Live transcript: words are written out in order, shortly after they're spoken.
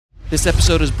This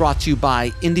episode is brought to you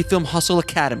by Indie Film Hustle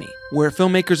Academy, where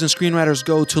filmmakers and screenwriters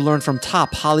go to learn from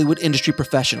top Hollywood industry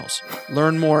professionals.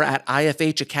 Learn more at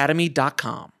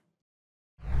ifhacademy.com.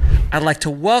 I'd like to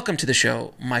welcome to the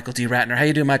show Michael D. Ratner. How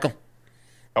you doing, Michael?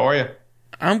 How are you?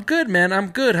 I'm good, man. I'm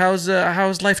good. How's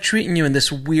life treating you in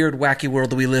this weird, wacky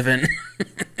world that we live in?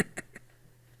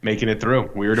 Making it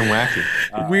through. Weird and wacky.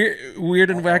 Weird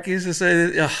and wacky is to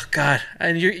say, oh, God.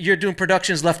 And you're doing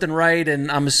productions left and right,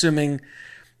 and I'm assuming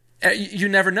you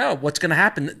never know what's going to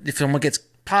happen if someone gets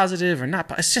positive or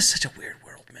not. It's just such a weird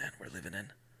world, man, we're living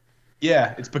in.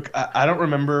 Yeah, I don't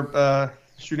remember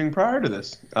shooting prior to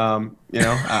this. I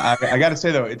got to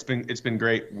say though, it's been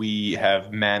great. We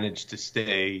have managed to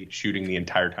stay shooting the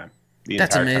entire time.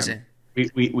 That's amazing.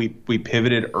 We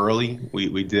pivoted early.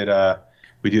 We do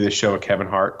this show with Kevin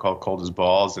Hart called Cold as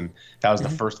Balls, and that was the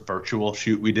first virtual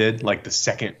shoot we did, like the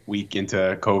second week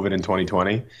into COVID in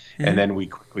 2020, and then we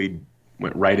quickly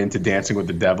went right into Dancing with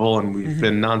the Devil, and we've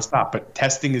been nonstop. But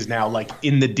testing is now like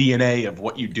in the DNA of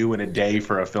what you do in a day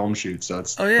for a film shoot, so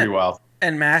it's pretty wild.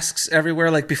 And masks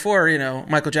everywhere. Like before,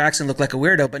 Michael Jackson looked like a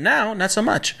weirdo, but now not so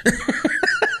much.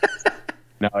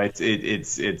 No, that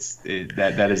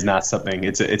is not something.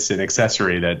 It's an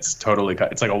accessory that's totally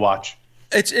cut. It's like a watch.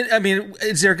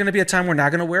 Is there going to be a time we're not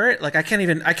going to wear it? Like I can't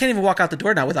even walk out the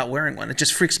door now without wearing one. It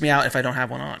just freaks me out if I don't have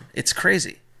one on. It's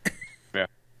crazy. Yeah.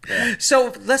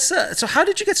 So so how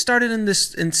did you get started in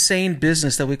this insane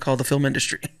business that we call the film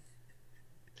industry?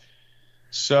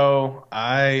 So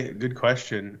good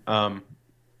question. And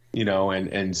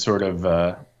sort of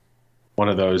one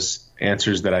of those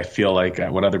answers that I feel like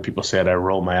when other people say it, I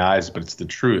roll my eyes, but it's the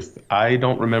truth. I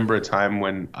don't remember a time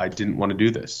when I didn't want to do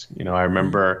this. I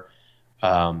remember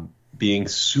being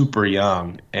super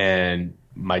young, and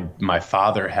my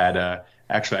father had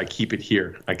actually, I keep it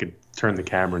here. I could turn the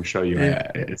camera and show you.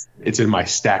 Yeah. It's in my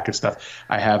stack of stuff.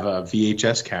 I have a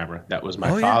VHS camera that was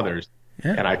my father's,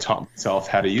 and I taught myself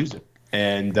how to use it.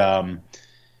 And,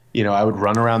 I would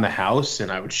run around the house and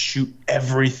I would shoot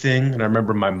everything. And I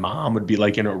remember my mom would be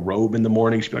like in a robe in the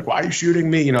morning. She'd be like, "Why are you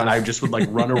shooting me?" And I just would like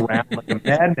run around like a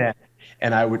madman.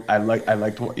 And I liked,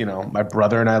 my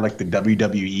brother and I liked the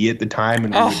WWE at the time,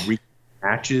 and we would read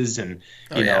matches, and,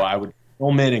 I would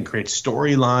film it and create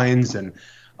storylines.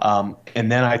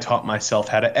 And then I taught myself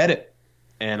how to edit.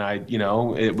 And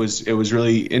it was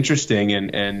really interesting.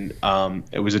 And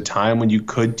it was a time when you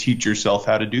could teach yourself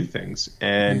how to do things.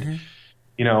 And,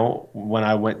 when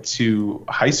I went to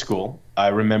high school, I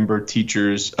remember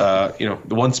teachers, the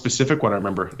one specific one I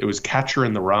remember, it was Catcher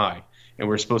in the Rye. And we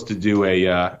were supposed to do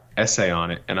a essay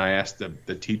on it. And I asked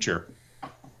the teacher,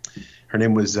 her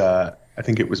name was, I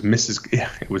think it was Mrs. Yeah,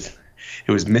 it was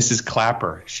Mrs.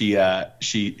 Clapper.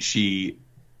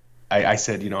 I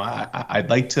said, I'd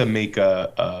like to make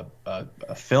a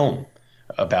film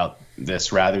about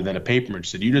this rather than a paper. And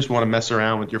she said, "You just want to mess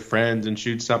around with your friends and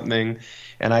shoot something?"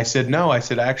 And I said, "No." I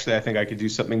said, "Actually, I think I could do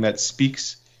something that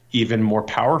speaks even more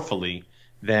powerfully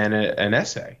than an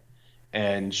essay."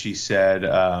 And she said,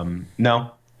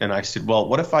 "No." And I said, "Well,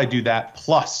 what if I do that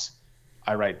plus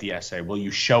I write the essay? Will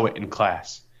you show it in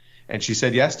class?" And she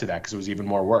said yes to that, because it was even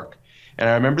more work. And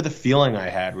I remember the feeling I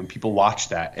had when people watched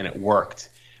that and it worked.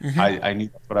 I knew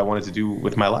that's what I wanted to do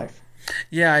with my life.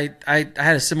 Yeah, I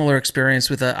had a similar experience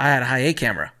with I had a high-A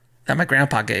camera that my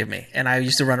grandpa gave me, and I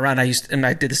used to run around. And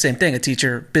I did the same thing. A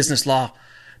teacher, business law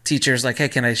teacher's like, "Hey,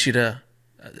 can I shoot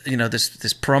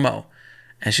this promo?"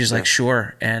 And she's like,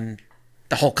 "Sure." And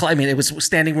the whole it was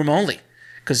standing room only,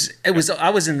 because I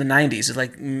was in the 90s,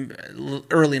 like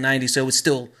early 90s, so it was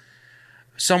still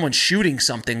someone shooting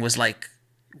something was like,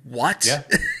 what? Yeah.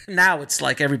 Now it's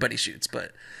like everybody shoots,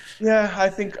 but. Yeah, I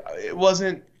think it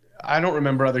wasn't. I don't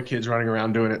remember other kids running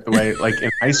around doing it the way, like in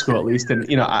high school at least. And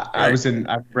I was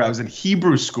in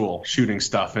Hebrew school shooting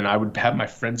stuff, and I would have my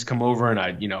friends come over, and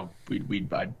I'd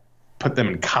put them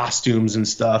in costumes and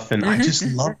stuff, and I just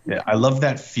loved it. I love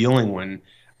that feeling when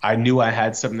I knew I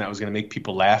had something that was going to make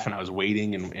people laugh, and I was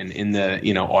waiting and in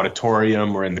the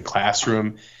auditorium or in the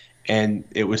classroom, and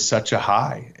it was such a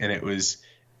high, and it was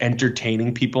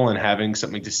entertaining people and having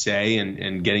something to say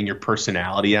and getting your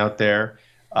personality out there.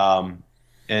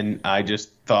 And I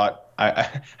just thought,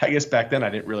 I guess back then I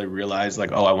didn't really realize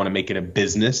like, I want to make it a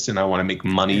business and I want to make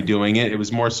money doing it. It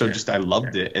was more so just I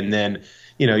loved it. And then,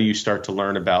 you start to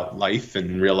learn about life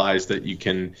and realize that you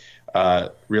can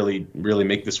really, really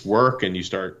make this work, and you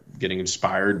start getting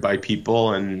inspired by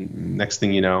people. And next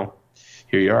thing you know,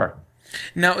 here you are.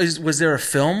 Now, was there a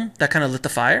film that kind of lit the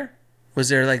fire? Was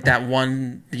there like that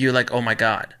one you're like, "Oh my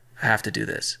God, I have to do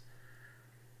this"?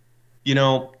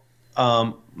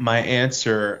 My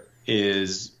answer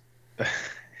is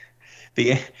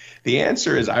The the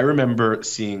answer is I remember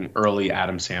seeing early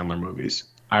Adam Sandler movies.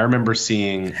 I remember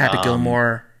seeing Happy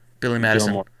Gilmore, Billy Madison.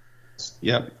 Gilmore.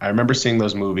 Yep. I remember seeing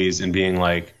those movies and being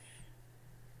like,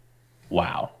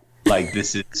 wow, like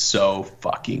this is so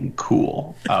fucking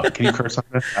cool. Can you curse on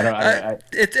this?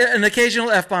 It's an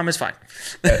occasional F-bomb is fine.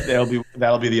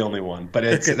 That'll be the only one, but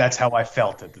that's how I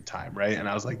felt at the time, right? And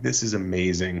I was like, this is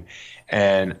amazing.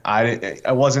 And I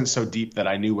wasn't so deep that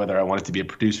I knew whether I wanted to be a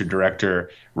producer, director,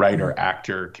 writer,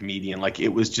 actor, comedian. Like, it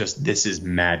was just, this is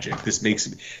magic. This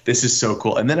is so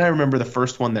cool. And then I remember the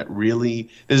first one that really,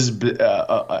 this is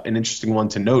an interesting one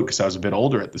to note because I was a bit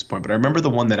older at this point, but I remember the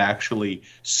one that actually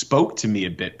spoke to me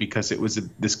a bit because it was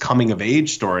this coming of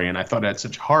age story, and I thought it had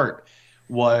such heart,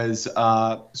 was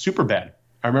Superbad.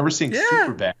 I remember seeing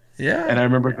Superbad. Yeah. And I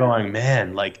remember going,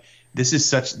 man, like,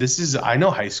 I know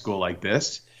high school like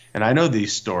this, and I know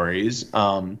these stories.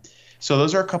 So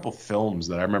those are a couple films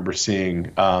that I remember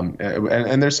seeing.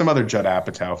 And there's some other Judd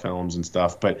Apatow films and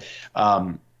stuff. But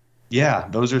yeah,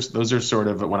 those are sort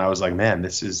of when I was like, man,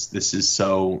 this is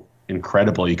so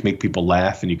incredible. You can make people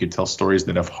laugh, and you can tell stories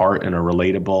that have heart and are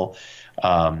relatable.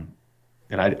 And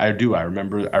I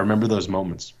remember those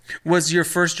moments. Was your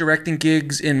first directing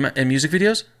gigs in music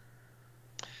videos?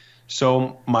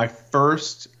 So my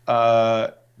first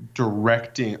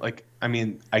directing, like, I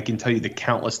mean, I can tell you the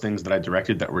countless things that I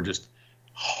directed that were just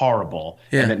horrible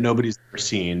and that nobody's ever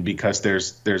seen because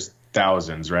there's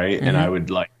thousands, right? Mm-hmm. And I would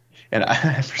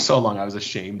for so long I was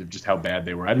ashamed of just how bad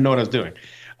they were. I didn't know what I was doing.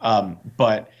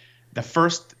 But the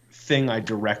first thing I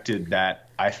directed that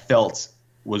I felt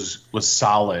was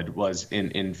solid was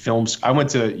in films. I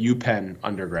went to UPenn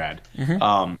undergrad.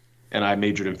 Mm-hmm. And I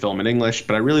majored in film and English,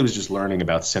 but I really was just learning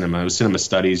about cinema. It was cinema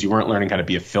studies. You weren't learning how to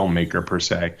be a filmmaker per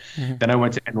se. Mm-hmm. Then I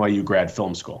went to NYU grad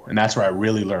film school, and that's where I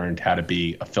really learned how to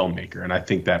be a filmmaker. And I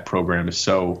think that program is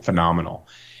so phenomenal.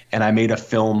 And I made a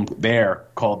film there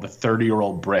called The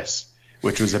 30-Year-Old Briss,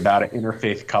 which was about an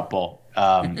interfaith couple.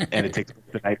 And it takes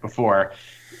the night before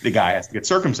the guy has to get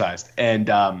circumcised. And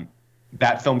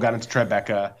that film got into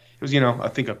Tribeca. It was, I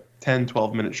think a 10,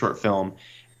 12-minute short film.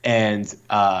 And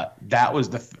that was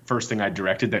the first thing I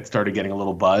directed that started getting a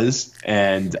little buzz.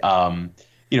 And,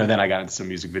 then I got into some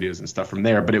music videos and stuff from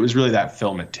there. But it was really that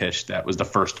film at Tisch that was the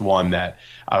first one that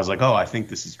I was like, oh, I think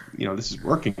this is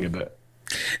working a bit.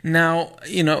 Now,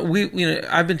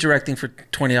 I've been directing for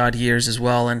 20 odd years as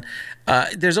well. And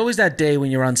there's always that day when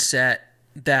you're on set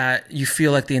that you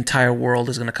feel like the entire world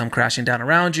is going to come crashing down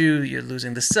around you. You're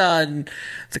losing the sun,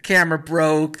 the camera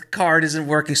broke, the card isn't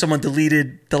working, someone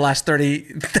deleted the last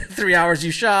 3 hours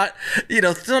you shot.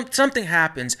 Something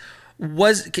happens.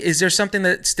 Is there something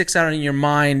that sticks out in your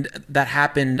mind that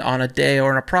happened on a day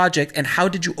or on a project, and how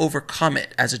did you overcome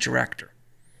it as a director?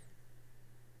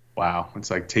 Wow.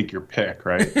 It's like, take your pick,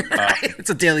 right? It's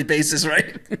a daily basis,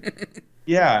 right?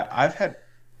 Yeah, I've had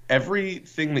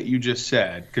everything that you just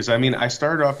said, because I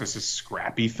started off as a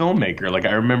scrappy filmmaker. Like,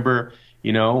 I remember,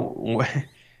 you don't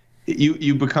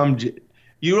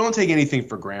take anything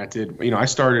for granted. I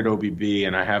started OBB,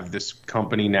 and I have this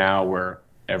company now where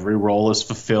every role is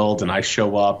fulfilled, and I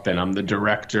show up, and I'm the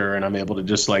director, and I'm able to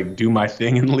just like do my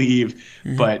thing and leave.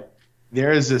 Mm-hmm. But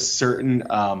there is a certain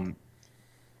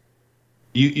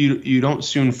you don't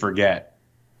soon forget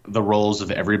the roles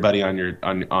of everybody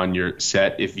on your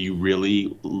set if you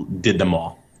really did them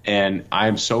all. And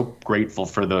I'm so grateful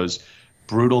for those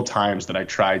brutal times that I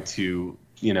tried to,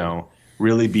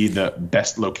 really be the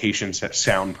best location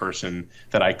sound person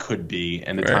that I could be.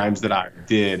 And the times that I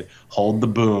did hold the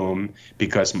boom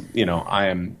because,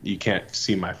 you can't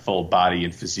see my full body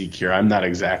and physique here. I'm not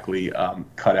exactly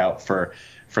cut out for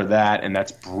that, and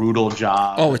that's brutal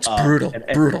job. Oh, it's brutal,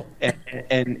 brutal.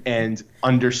 And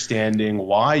understanding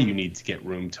why you need to get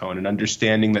room tone, and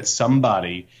understanding that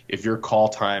somebody, if your call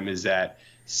time is at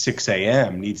 6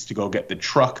 a.m., needs to go get the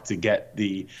truck to get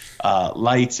the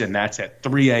lights, and that's at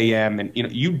 3 a.m. And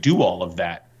you do all of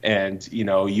that, and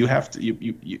you have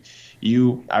to.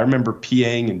 I remember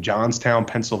PAing in Johnstown,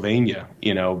 Pennsylvania,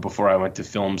 before I went to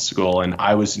film school, and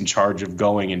I was in charge of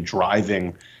going and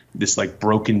driving this like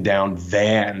broken down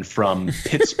van from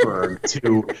Pittsburgh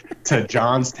to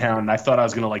Johnstown. And I thought I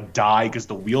was going to like die because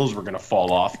the wheels were going to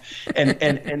fall off.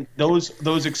 And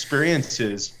those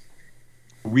experiences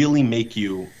really make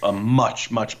you a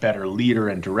much, much better leader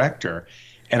and director.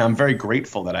 And I'm very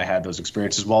grateful that I had those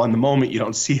experiences. While in the moment you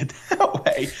don't see it that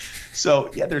way.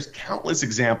 So yeah, there's countless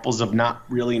examples of not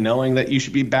really knowing that you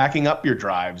should be backing up your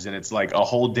drives, and it's like a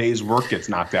whole day's work gets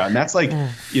knocked out. And that's like,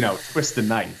 twist the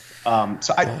knife.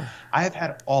 So I have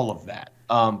had all of that,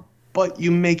 but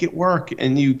you make it work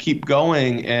and you keep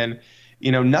going, and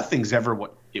nothing's ever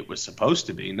what it was supposed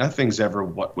to be. Nothing's ever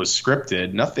what was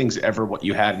scripted. Nothing's ever what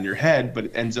you had in your head, but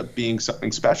it ends up being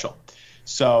something special.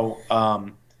 So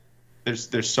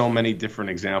there's so many different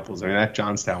examples. I mean, that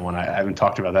Johnstown one, I haven't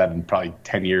talked about that in probably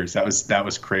 10 years. That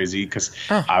was crazy because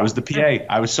I was the PA.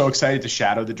 I was so excited to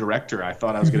shadow the director. I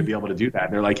thought I was going to be able to do that.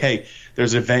 And they're like, hey,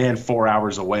 there's a van 4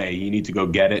 hours away. You need to go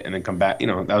get it and then come back. You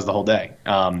know, that was the whole day.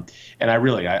 And I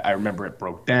remember it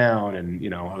broke down, and,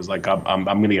 you know, I was like, I'm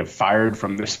going to get fired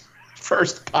from this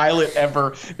first pilot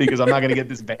ever because I'm not going to get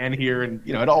this van here, and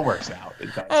you know, it all works out.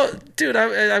 Oh, dude,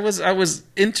 I was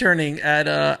interning at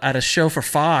a show for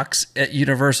Fox at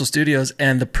Universal Studios,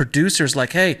 and the producer's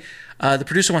like, "Hey, the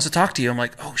producer wants to talk to you." I'm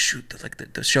like, "Oh shoot!" Like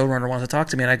the showrunner wants to talk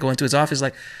to me, and I go into his office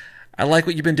like, "I like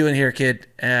what you've been doing here, kid.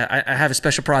 I have a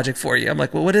special project for you." I'm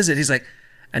like, "Well, what is it?" He's like,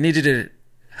 "I need you to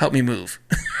help me move."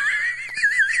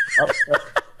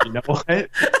 You know what?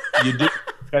 You do.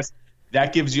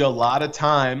 That gives you a lot of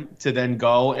time to then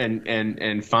go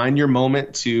and find your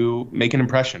moment to make an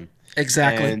impression.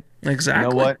 Exactly. And exactly. You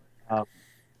know what?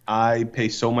 I pay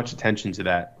so much attention to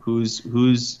that. Who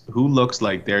looks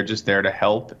like they're just there to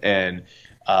help and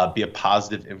be a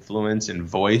positive influence and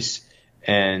voice.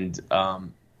 And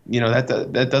you know,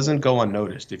 that doesn't go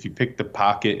unnoticed if you pick the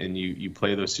pocket and you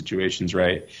play those situations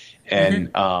right.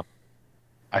 And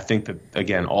I think that,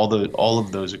 again, all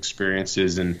of those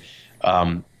experiences and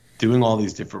doing all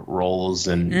these different roles,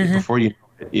 and before you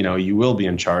know, you will be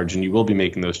in charge and you will be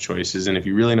making those choices. And if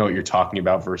you really know what you're talking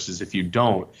about versus if you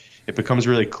don't, it becomes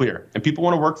really clear. And people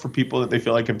want to work for people that they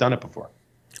feel like have done it before.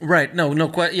 Right. No,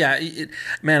 quite. Yeah.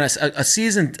 Man, a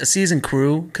seasoned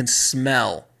crew can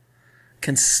smell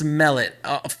it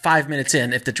 5 minutes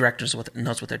in if the director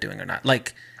knows what they're doing or not.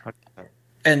 Like,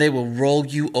 and they will roll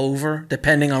you over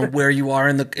depending on where you are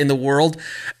in the world.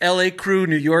 LA crew,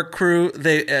 New York crew,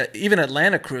 they even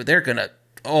Atlanta crew, they're gonna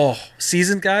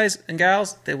seasoned guys and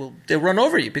gals, they'll run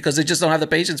over you because they just don't have the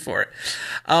patience for it.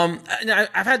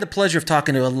 I've had the pleasure of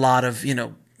talking to a lot of, you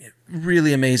know,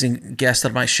 really amazing guests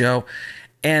on my show,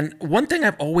 and one thing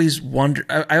I've always wondered,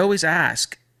 I always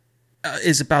ask,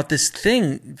 is about this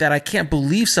thing that I can't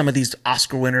believe some of these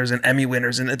Oscar winners and Emmy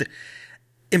winners and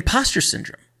imposter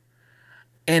syndrome.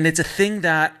 And it's a thing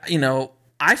that, you know,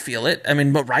 I feel it. I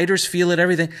mean, but writers feel it,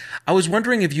 everything. I was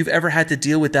wondering if you've ever had to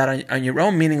deal with that on your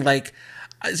own, meaning like,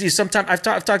 see, sometimes I've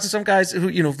talked to some guys who,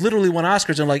 you know, literally won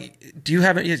Oscars. And I'm like, do you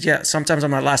have it? Yeah, sometimes on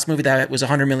my last movie that was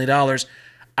 $100 million,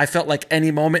 I felt like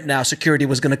any moment now security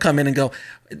was going to come in and go,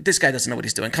 this guy doesn't know what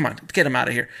he's doing. Come on, get him out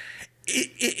of here.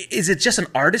 Is it just an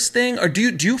artist thing? Or do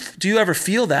you ever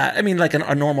feel that? I mean, like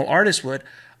a normal artist would.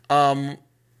 And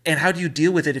how do you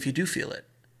deal with it if you do feel it?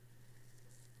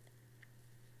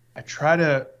 I try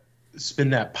to spin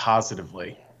that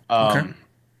positively. Okay.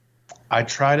 I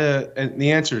try to, and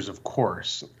the answer is of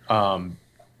course,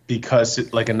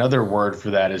 because like another word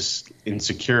for that is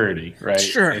insecurity, right?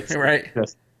 Sure, right.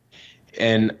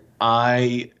 And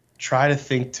I try to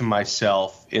think to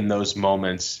myself in those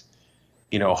moments,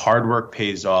 you know, hard work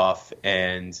pays off,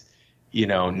 and, you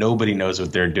know, nobody knows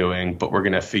what they're doing, but we're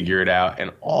going to figure it out.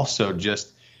 And also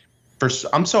just,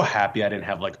 I'm so happy I didn't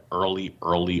have like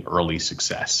early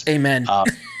success. Amen.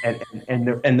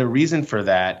 And the reason for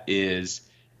that is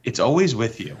it's always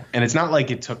with you, and it's not like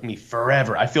it took me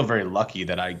forever. I feel very lucky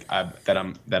that I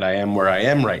am where I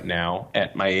am right now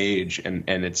at my age, and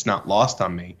it's not lost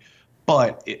on me.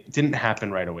 But it didn't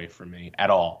happen right away for me at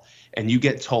all. And you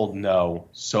get told no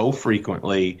so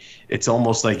frequently, it's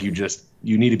almost like you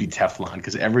need to be Teflon,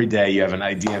 because every day you have an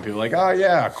idea and people are like, oh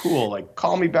yeah, cool, like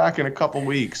call me back in a couple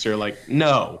weeks, or like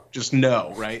no, just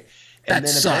no, right? And that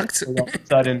sucked. All of a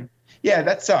sudden, yeah,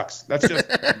 that sucks. That's just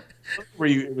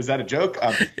was that a joke?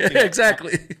 Yeah,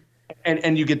 exactly.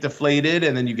 And you get deflated,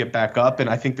 and then you get back up. And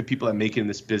I think the people that make it in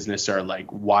this business are like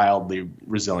wildly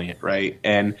resilient, right?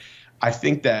 And I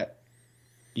think that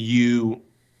you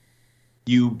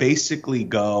basically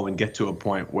go and get to a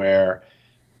point where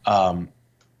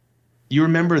you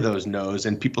remember those no's,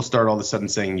 and people start all of a sudden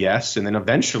saying yes, and then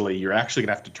eventually you're actually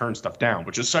gonna have to turn stuff down,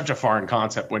 which is such a foreign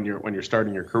concept when you're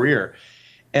starting your career.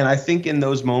 And I think in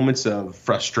those moments of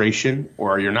frustration,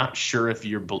 or you're not sure if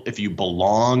you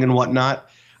belong and whatnot,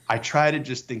 I try to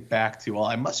just think back to, well,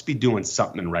 I must be doing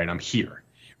something right. I'm here,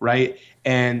 right?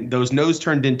 And those no's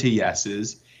turned into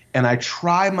yeses, and I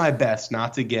try my best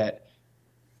not to get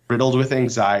riddled with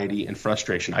anxiety and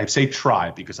frustration. I say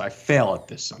try because I fail at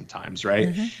this sometimes,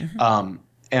 right?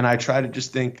 And I try to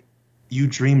just think, you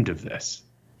dreamed of this,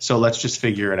 so let's just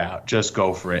figure it out. Just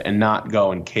go for it, and not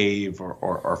go and cave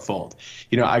or fold.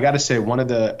 You know, I got to say, one of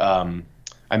the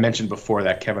I mentioned before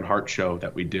that Kevin Hart show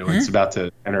that we do, and it's about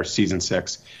to enter season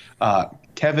 6.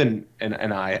 Kevin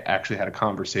and I actually had a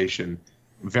conversation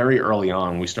very early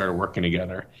on, we started working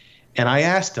together. And I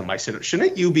asked him, I said,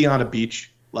 shouldn't you be on a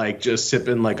beach, like just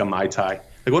sipping like a Mai Tai?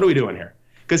 Like, what are we doing here?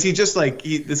 Because he just like,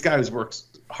 this guy works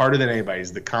harder than anybody.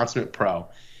 He's the consummate pro.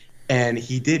 And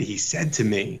he said to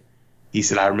me, he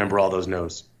said, I remember all those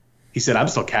no's. He said, I'm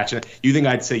still catching it. You think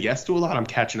I'd say yes to a lot? I'm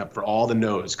catching up for all the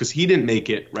no's, because he didn't make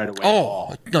it right away.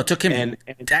 Oh, no, it took him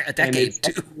a decade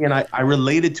too. And I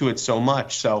related to it so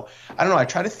much. So I don't know. I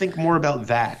try to think more about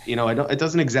that. You know, it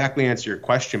doesn't exactly answer your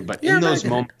question, but in those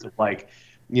moments of like,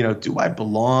 you know, do I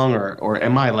belong or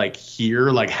am I like here?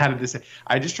 Like, how did this?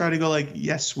 I just try to go like,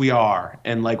 yes, we are.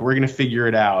 And like, we're going to figure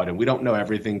it out. And we don't know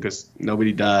everything because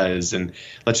nobody does. And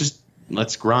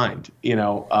let's grind, you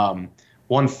know.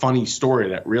 One funny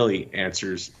story that really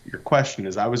answers your question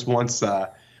is I was once, I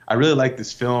really liked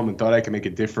this film and thought I could make a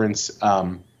difference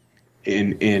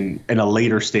in a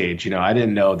later stage. You know, I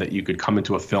didn't know that you could come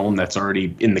into a film that's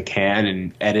already in the can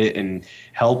and edit and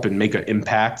help and make an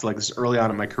impact like this early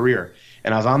on in my career.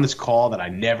 And I was on this call that I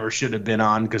never should have been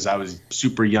on because I was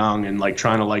super young and like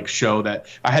trying to like show that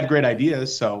I had great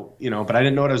ideas. So, you know, but I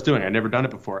didn't know what I was doing. I'd never done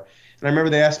it before. And I remember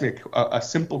they asked me a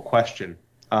simple question.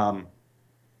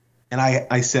 And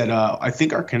I said, I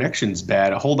think our connection's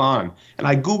bad. Hold on. And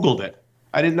I Googled it.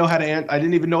 I didn't know how to I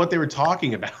didn't even know what they were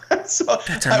talking about. So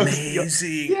that's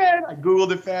amazing. I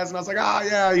Googled it fast and I was like,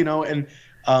 yeah, you know, and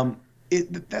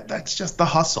that's just the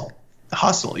hustle.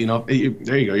 Hustle, you know,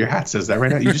 there you go. Your hat says that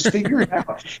right now. You just figure it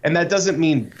out. And that doesn't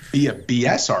mean be a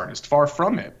BS artist, far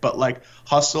from it. But like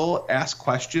hustle, ask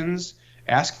questions,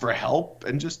 ask for help,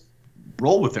 and just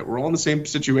roll with it. We're all in the same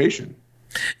situation.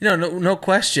 You know, no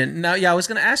question. Now, I was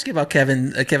going to ask you about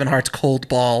Kevin Hart's Cold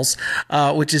Balls,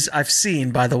 which is I've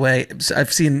seen, by the way.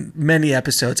 I've seen many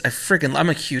episodes. I'm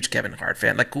a huge Kevin Hart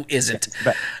fan. Like, who isn't?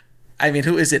 I mean,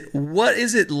 who is it? What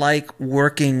is it like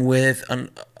working with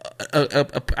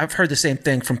I've heard the same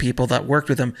thing from people that worked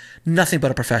with him. Nothing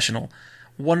but a professional.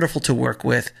 Wonderful to work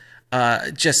with.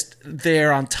 Just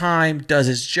there on time, does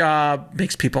his job,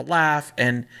 makes people laugh,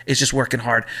 and is just working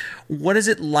hard. What is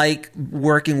it like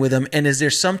working with him? And is there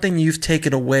something you've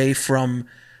taken away from,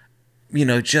 you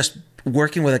know, just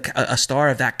working with a star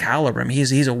of that caliber? I mean,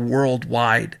 he's a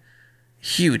worldwide,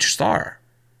 huge star.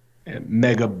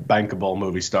 Mega bankable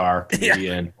movie star,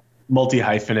 comedian,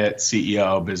 multi-hyphenate,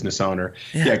 CEO, business owner.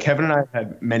 Yeah, Kevin and I have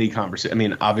had many conversations. I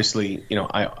mean, obviously, you know,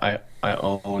 I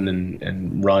own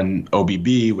and run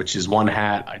OBB, which is one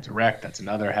hat. I direct, that's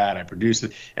another hat. I produce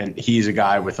it. And he's a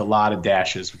guy with a lot of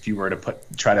dashes if you were to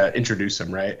try to introduce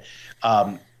him, right?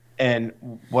 And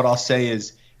what I'll say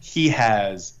is he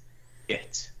has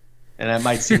it. And that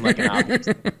might seem like an obvious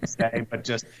thing to say, but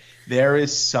just there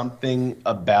is something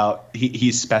about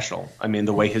he's special. I mean,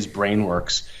 the way his brain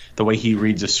works, the way he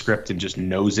reads a script and just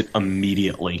knows it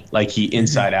immediately, like he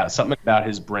inside out. Something about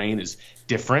his brain is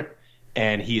different,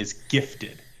 and he is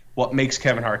gifted. What makes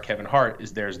Kevin Hart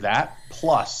is there's that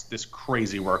plus this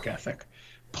crazy work ethic,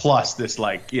 plus this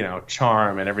like, you know,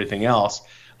 charm and everything else.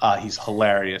 He's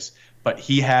hilarious, but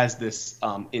he has this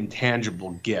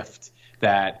intangible gift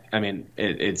that, I mean,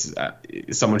 it's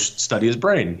someone should study his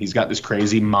brain. He's got this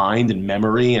crazy mind and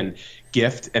memory and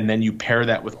gift, and then you pair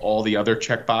that with all the other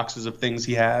check boxes of things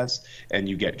he has, and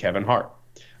you get Kevin Hart.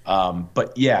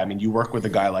 But yeah, I mean, you work with a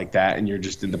guy like that, and you're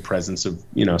just in the presence of,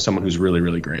 you know, someone who's really,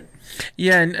 really great.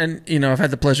 Yeah, and you know, I've had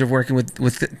the pleasure of working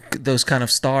with those kind of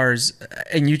stars,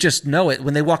 and you just know it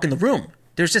when they walk in the room.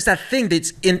 There's just that thing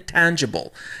that's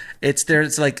intangible. It's there.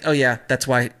 It's like, oh yeah, that's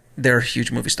why they're a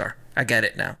huge movie star. I get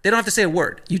it now. They don't have to say a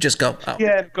word. You just go, oh.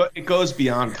 Yeah, it goes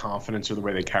beyond confidence or the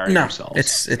way they carry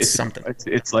themselves. It's something.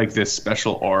 It's like this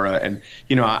special aura. And,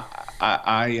 you know,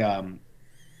 I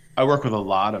work with a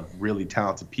lot of really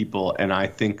talented people, and I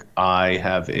think I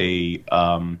have a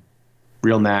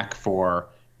real knack for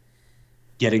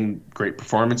getting great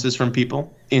performances from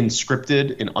people in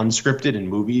scripted, in unscripted, in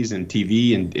movies, in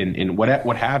TV, and in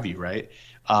what have you, right?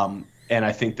 And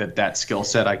I think that skill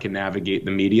set, I can navigate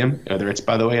the medium, whether it's,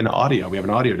 by the way, in audio. We have an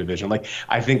audio division. Like,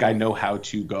 I think I know how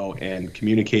to go and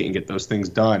communicate and get those things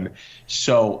done.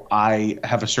 So I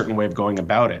have a certain way of going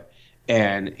about it.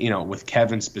 And, you know, with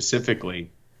Kevin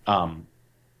specifically,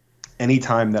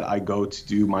 anytime that I go to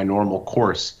do my normal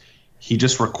course, he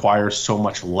just requires so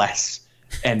much less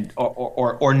and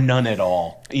or none at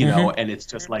all, you know, and it's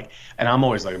just like, and I'm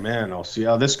always like, man, I'll see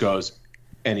how this goes.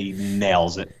 And he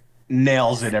nails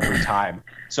it every time.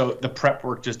 So the prep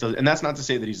work just does, and that's not to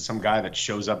say that he's some guy that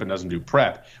shows up and doesn't do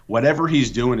prep. Whatever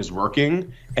he's doing is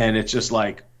working, and it's just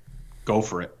like, go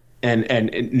for it. and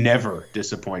it never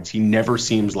disappoints. He never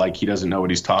seems like he doesn't know what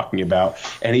he's talking about.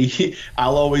 And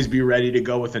I'll always be ready to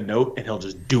go with a note, and he'll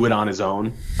just do it on his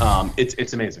own.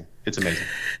 It's amazing. It's amazing.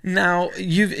 Now,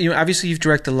 obviously you've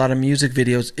directed a lot of music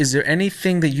videos. Is there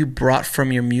anything that you brought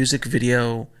from your music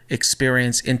video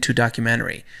experience into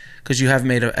documentary? Because you have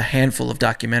made a handful of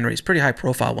documentaries, pretty high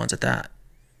profile ones at that.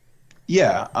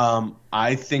 Yeah,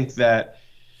 I think that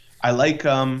I like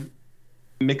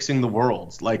mixing the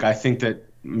worlds. Like, I think that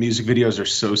music videos are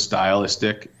so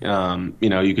stylistic. You can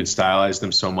stylize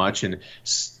them so much, and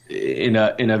in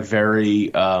a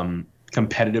very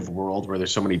competitive world where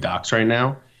there's so many docs right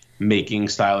now, making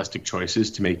stylistic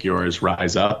choices to make yours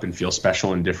rise up and feel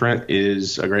special and different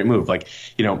is a great move. Like,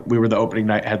 we were the opening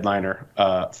night headliner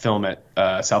film at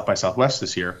South by Southwest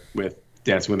this year with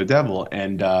Dancing with the Devil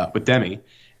and with Demi,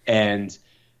 and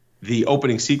the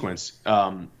opening sequence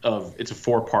it's a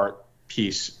 4-part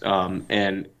piece,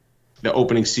 and the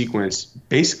opening sequence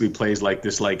basically plays like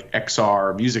this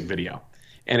XR music video,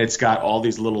 and it's got all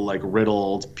these little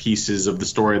riddled pieces of the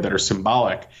story that are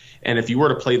symbolic. And if you were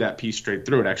to play that piece straight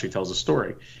through, it actually tells a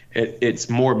story.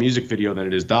 It's more music video than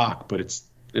it is doc, but it's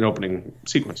an opening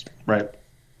sequence, right?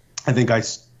 I think I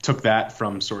took that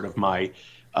from sort of my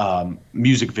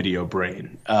music video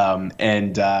brain,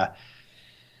 and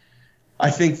I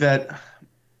think that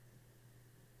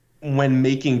when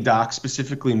making docs,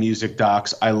 specifically music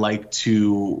docs, I like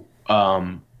to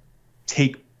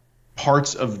take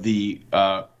parts of the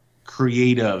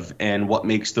creative and what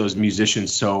makes those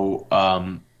musicians so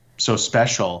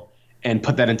special and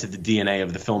put that into the DNA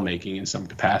of the filmmaking in some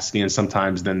capacity. And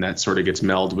sometimes then that sort of gets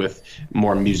melded with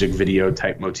more music video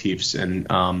type motifs. And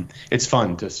it's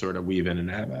fun to sort of weave in and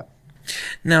out of that.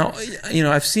 Now,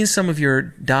 I've seen some of your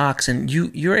docs, and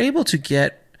you're able to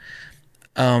get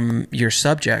your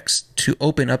subjects to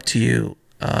open up to you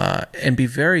and be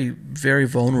very, very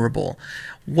vulnerable.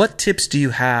 What tips do you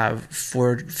have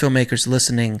for filmmakers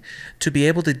listening to be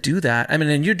able to do that? I mean,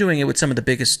 and you're doing it with some of the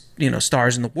biggest,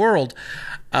 stars in the world,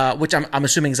 which I'm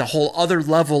assuming is a whole other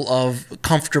level of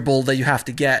comfortable that you have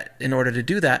to get in order to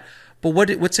do that. But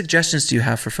what suggestions do you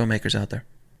have for filmmakers out there?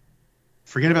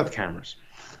 Forget about the cameras.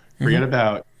 Forget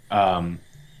about, and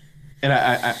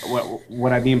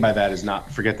what I mean by that is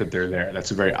not forget that they're there.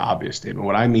 That's a very obvious statement.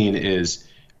 What I mean is,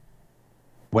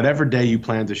 whatever day you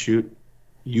plan to shoot,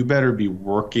 you better be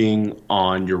working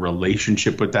on your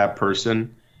relationship with that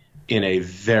person in a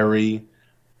very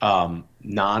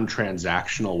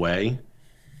non-transactional way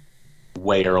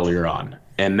earlier on.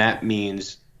 And that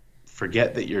means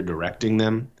forget that you're directing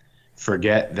them.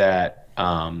 Forget that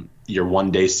you're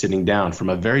one day sitting down. From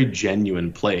a very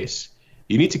genuine place,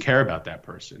 you need to care about that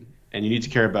person, and you need to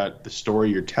care about the story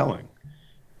you're telling.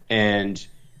 And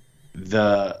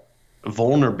the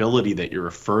vulnerability that you're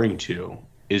referring to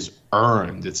is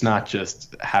earned. It's not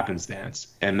just happenstance.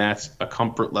 And that's a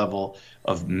comfort level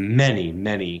of many,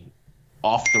 many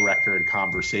off-the-record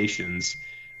conversations.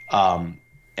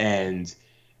 And,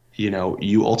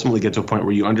 you ultimately get to a point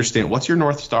where you understand what's your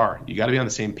North Star. You got to be on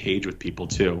the same page with people,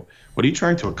 too. What are you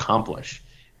trying to accomplish?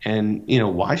 And,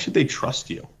 why should they trust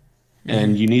you?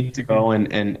 And you need to go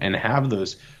and have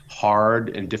those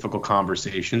hard and difficult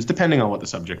conversations, depending on what the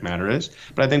subject matter is.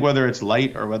 But I think whether it's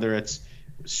light or whether it's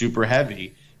super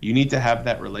heavy, you need to have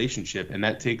that relationship, and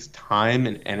that takes time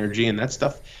and energy, and that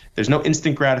stuff. There's no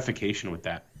instant gratification with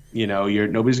that.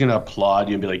 Nobody's going to applaud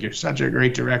you and be like, you're such a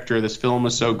great director. This film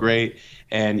was so great.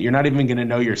 And you're not even going to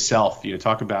know yourself.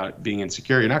 Talk about being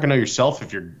insecure. You're not going to know yourself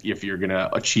if you're going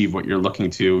to achieve what you're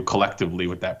looking to collectively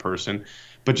with that person.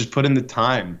 But just put in the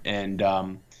time and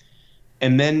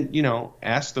then,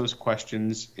 ask those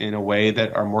questions in a way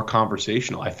that are more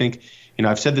conversational. I think,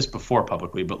 I've said this before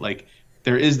publicly, but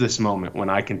there is this moment when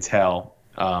I can tell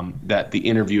that the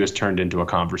interview has turned into a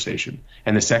conversation.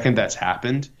 And the second that's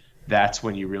happened, that's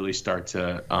when you really start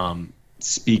to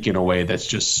speak in a way that's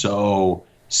just so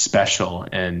special.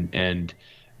 And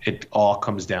it all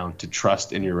comes down to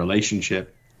trust in your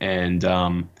relationship. And,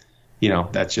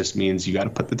 that just means you got to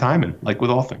put the time in, like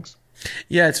with all things.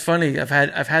 Yeah, it's funny. I've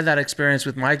had that experience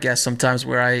with my guests sometimes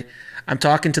where I'm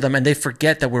talking to them and they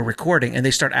forget that we're recording and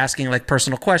they start asking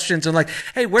personal questions and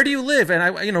hey, where do you live?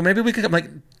 And maybe we could. I'm like,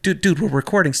 dude, we're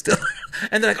recording still.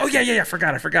 And they're like, oh yeah, I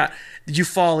forgot. Did you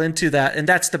fall into that? And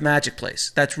that's the magic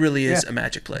place. That really is a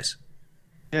magic place.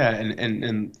 Yeah,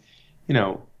 and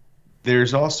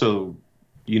there's also,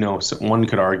 one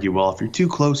could argue, well, if you're too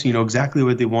close, you know exactly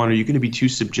what they want, are you going to be too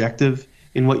subjective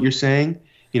in what you're saying?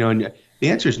 And the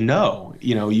answer is no.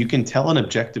 You can tell an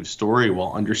objective story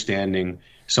while understanding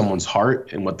someone's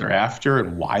heart and what they're after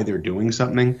and why they're doing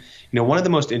something. One of the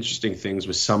most interesting things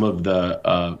with some of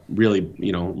the really,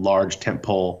 large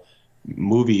tentpole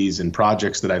movies and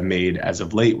projects that I've made as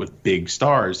of late with big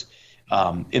stars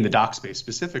in the doc space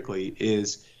specifically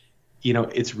is,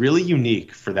 it's really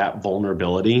unique for that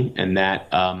vulnerability and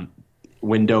that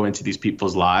window into these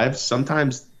people's lives,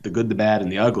 sometimes the good, the bad,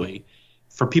 and the ugly,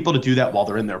 for people to do that while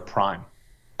they're in their prime.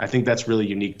 I think that's really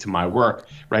unique to my work,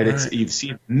 right? You've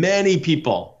seen many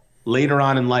people later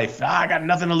on in life, I got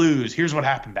nothing to lose. Here's what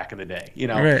happened back in the day,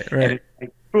 Right. And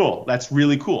it's cool. That's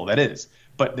really cool. That is.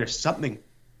 But there's something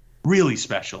really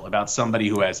special about somebody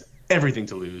who has everything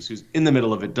to lose, who's in the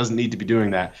middle of it, doesn't need to be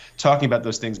doing that, talking about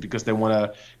those things because they want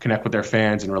to connect with their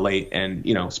fans and relate. And,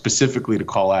 specifically to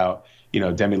call out,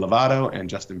 Demi Lovato and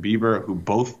Justin Bieber, who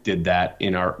both did that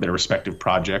in their respective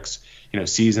projects.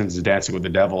 Seasons of Dancing with the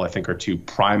Devil, I think, are two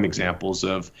prime examples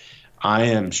of I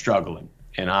am struggling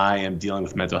and I am dealing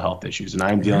with mental health issues and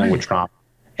I am dealing with trauma.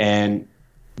 And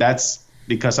that's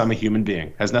because I'm a human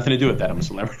being. Has nothing to do with that. I'm a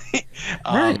celebrity.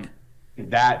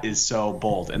 That is so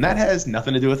bold. And that has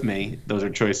nothing to do with me. Those are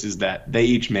choices that they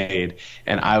each made.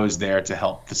 And I was there to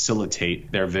help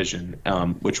facilitate their vision,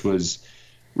 which was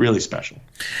really special.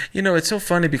 It's so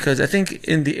funny because I think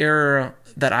in the era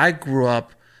that I grew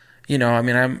up,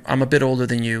 I'm a bit older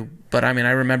than you, but I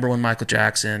remember when Michael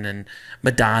Jackson and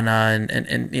Madonna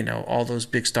and all those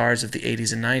big stars of the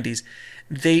 80s and 90s,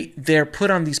 they're put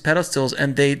on these pedestals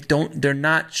and they're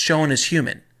not shown as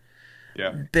human.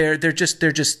 Yeah. They're just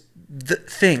the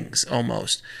things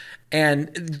almost.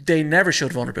 And they never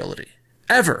showed vulnerability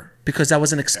ever because that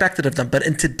wasn't expected of them. But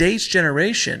in today's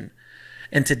generation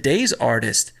and today's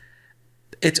artist,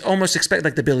 it's almost expected,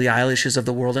 like the Billie Eilishes of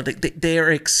the world, and they are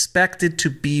expected to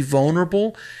be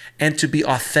vulnerable and to be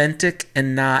authentic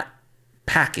and not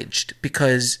packaged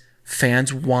because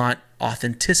fans want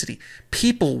authenticity.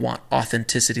 People want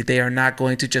authenticity. They are not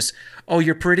going to just, oh,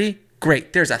 you're pretty?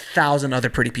 Great. There's 1,000 other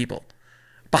pretty people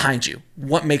behind you.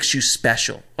 What makes you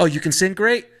special? Oh, you can sing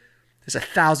great? There's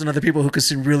 1,000 other people who can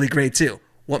sing really great too.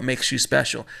 What makes you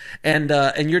special? And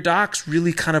your docs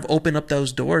really kind of open up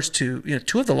those doors to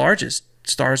two of the largest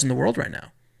stars in the world right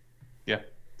now. Yeah,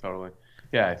 totally.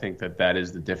 Yeah, I think that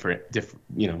is the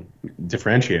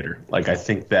differentiator. Like, I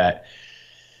think that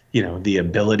the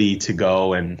ability to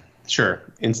go and sure,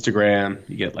 Instagram,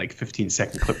 you get like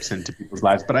 15-second clips into people's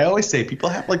lives, but I always say people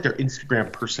have like their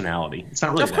Instagram personality. It's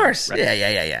not really of course, right?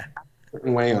 Yeah.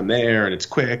 Certain way on there, and it's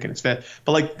quick and it's fast,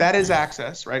 but like that is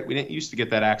access, right? We didn't used to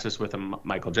get that access with a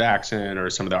Michael Jackson or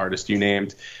some of the artists you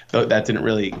named. Though that didn't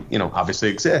really, obviously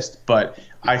exist. But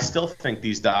I still think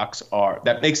these docs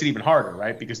that makes it even harder,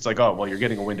 right? Because it's like, oh, well, you're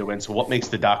getting a window in, so what makes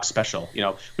the doc special?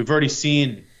 We've already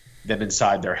seen them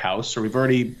inside their house, or we've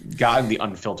already gotten the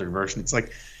unfiltered version. It's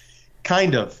like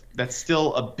kind of that's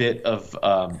still a bit of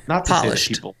not to polished.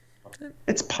 Say that people.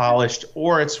 It's polished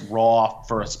or it's raw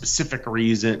for a specific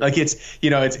reason. Like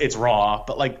it's raw,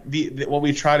 but like the what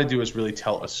we try to do is really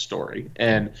tell a story.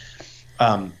 And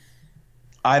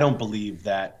I don't believe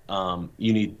that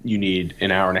you need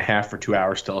an hour and a half or 2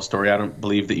 hours to tell a story. I don't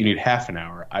believe that you need half an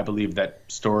hour. I believe that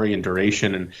story and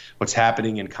duration and what's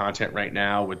happening in content right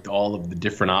now with all of the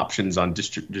different options on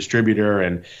distributor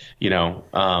and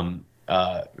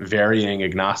varying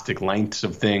agnostic lengths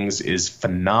of things is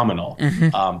phenomenal.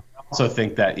 Mm-hmm. Also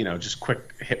think that just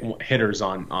quick hitters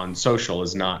on social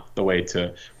is not the way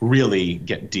to really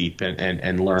get deep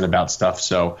and learn about stuff.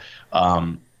 So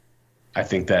I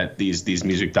think that these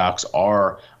music docs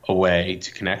are a way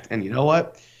to connect. And you know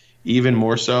what? Even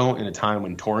more so in a time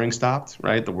when touring stopped,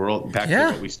 right? The world back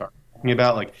to what we started talking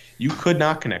about. Like you could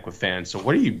not connect with fans. So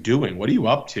what are you doing? What are you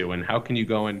up to? And how can you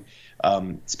go and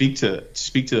speak to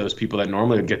those people that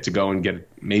normally would get to go and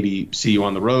maybe see you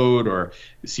on the road or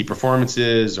see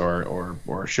performances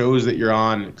or shows that you're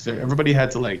on? Because everybody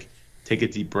had to like take a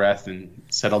deep breath and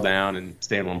settle down and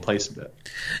stay in one place a bit.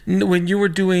 When you were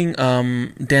doing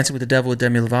Dancing with the Devil with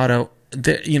Demi Lovato,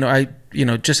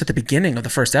 just at the beginning of the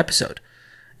first episode,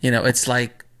 it's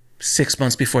like 6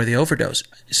 months before the overdose.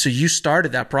 So you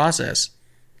started that process,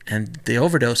 and the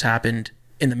overdose happened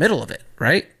in the middle of it,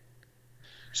 right?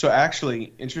 So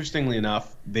actually, interestingly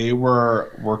enough, they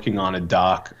were working on a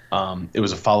doc. It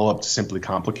was a follow-up to Simply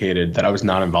Complicated that I was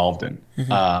not involved in.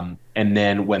 Mm-hmm. And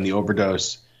then when the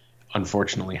overdose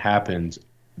unfortunately happened,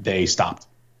 they stopped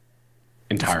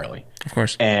entirely. Of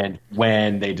course. And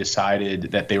when they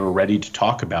decided that they were ready to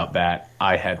talk about that,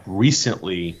 I had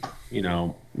recently,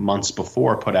 months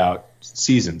before, put out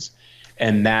Seasons.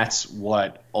 And that's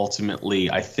what ultimately,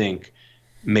 I think,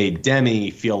 made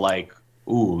Demi feel like,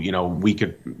 ooh, we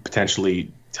could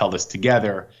potentially tell this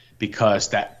together, because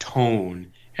that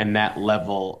tone and that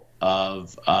level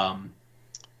of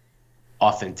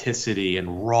authenticity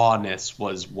and rawness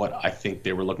was what I think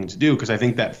they were looking to do, because I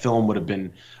think that film would have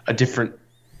been a different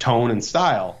tone and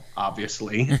style,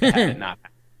 obviously, had it not.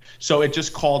 So it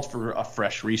just called for a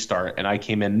fresh restart, and I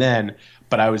came in then,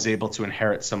 but I was able to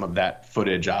inherit some of that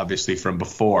footage, obviously, from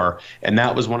before, and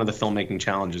that was one of the filmmaking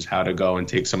challenges, how to go and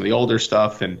take some of the older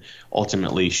stuff and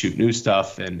ultimately shoot new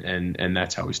stuff, and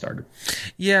that's how we started.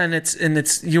 Yeah, and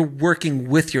it's you're working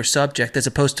with your subject as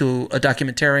opposed to a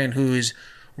documentarian who's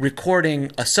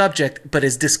recording a subject but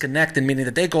is disconnected, meaning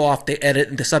that they go off, they edit,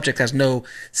 and the subject has no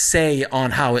say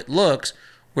on how it looks,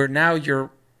 where now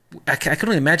I can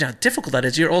only imagine how difficult that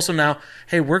is. You're also now,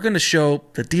 hey, we're going to show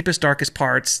the deepest, darkest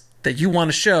parts that you want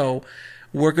to show.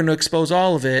 We're going to expose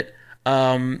all of it,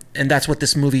 and that's what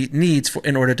this movie needs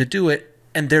in order to do it.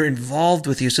 And they're involved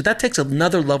with you, so that takes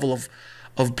another level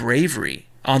of bravery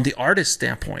on the artist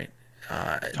standpoint.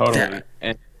 Totally,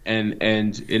 and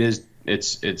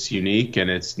it's unique, and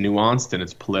it's nuanced, and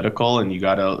it's political, and you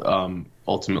got to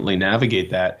ultimately navigate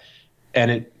that, and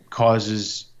it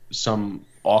causes some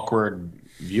awkward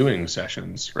viewing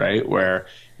sessions, right? Where,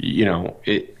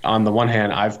 on the one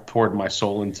hand, I've poured my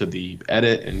soul into the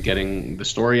edit and getting the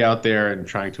story out there and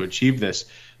trying to achieve this,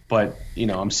 but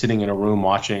I'm sitting in a room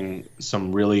watching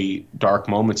some really dark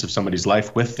moments of somebody's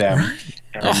life with them,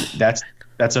 and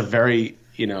that's a very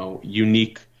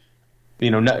unique.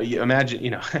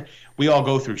 Imagine we all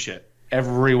go through shit.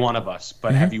 Every one of us,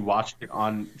 but have you watched it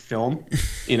on film?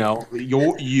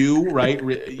 You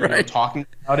right? Talking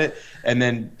about it, and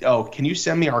then can you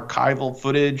send me archival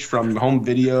footage from home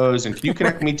videos, and can you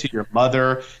connect me to your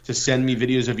mother to send me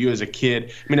videos of you as a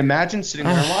kid? I mean, imagine sitting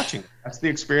there and watching. That's the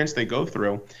experience they go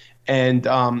through, and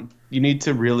you need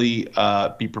to really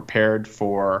be prepared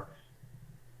for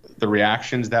the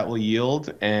reactions that will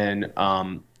yield, and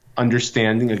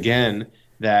understanding again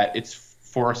that it's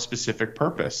for a specific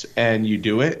purpose, and you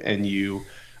do it, and you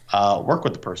work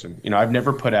with the person. I've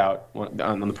never put out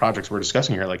on the projects we're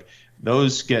discussing here, like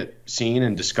those get seen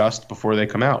and discussed before they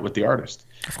come out with the artist.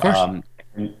 Of course.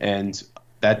 And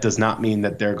that does not mean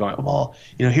that they're going, well,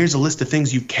 here's a list of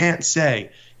things you can't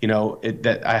say.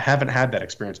 That I haven't had that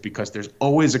experience, because there's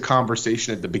always a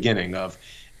conversation at the beginning of,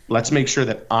 let's make sure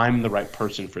that I'm the right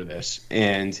person for this,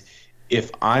 and if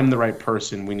I'm the right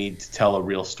person, we need to tell a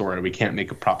real story. We can't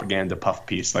make a propaganda puff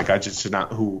piece. Like, that's not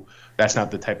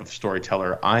the type of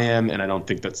storyteller I am, and I don't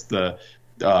think that's the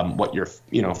what your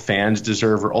fans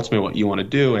deserve, or ultimately what you want to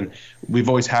do. And we've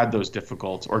always had those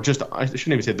difficult, or just, I shouldn't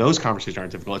even say those conversations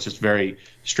aren't difficult. It's just very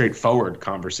straightforward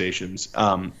conversations.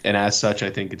 And as such, I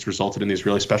think it's resulted in these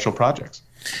really special projects.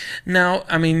 Now,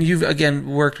 I mean, you've again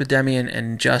worked with Demi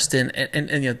and Justin,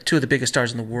 and two of the biggest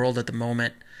stars in the world at the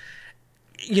moment.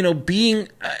 Being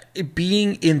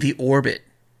in the orbit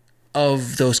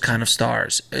of those kind of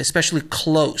stars, especially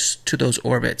close to those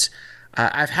orbits.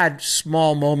 I've had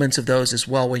small moments of those as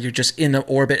well, where you're just in the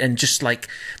orbit and just like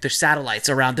there's satellites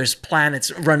around, there's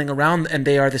planets running around, and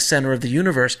they are the center of the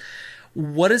universe.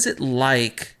 What is it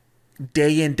like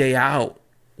day in, day out,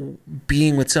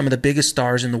 being with some of the biggest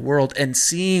stars in the world and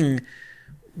seeing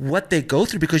what they go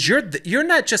through? Because you're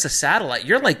not just a satellite,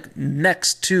 you're like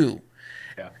next to.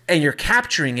 And you're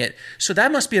capturing it. So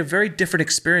that must be a very different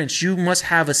experience. You must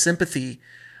have a sympathy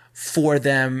for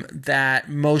them that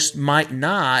most might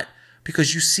not,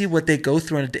 because you see what they go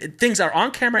through, and things are on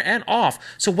camera and off.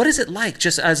 So what is it like,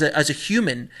 just as a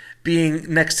human,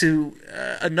 being next to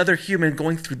another human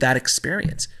going through that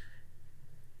experience?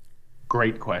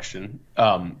 Great question.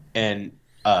 And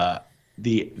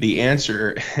the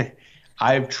answer,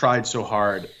 I've tried so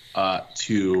hard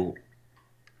to,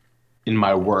 in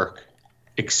my work,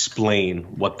 explain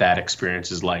what that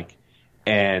experience is like,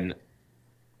 and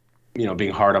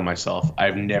being hard on myself,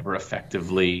 I've never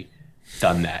effectively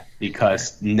done that,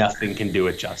 because nothing can do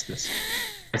it justice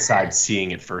besides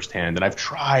seeing it firsthand. And I've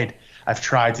tried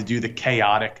to do the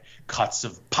chaotic cuts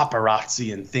of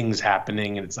paparazzi and things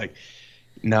happening, and it's like,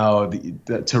 no,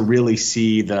 to really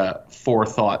see the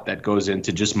forethought that goes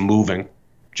into just moving,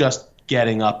 just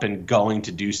getting up and going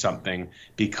to do something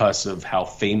because of how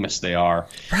famous they are.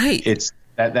 Right. It's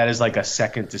that is like a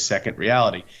second-to-second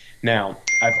reality. Now,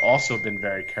 I've also been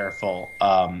very careful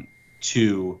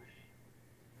to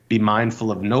be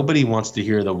mindful of, nobody wants to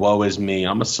hear the woe is me.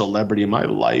 I'm a celebrity in my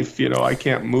life. I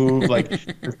can't move. Like,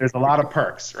 there's a lot of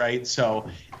perks, right? So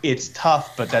it's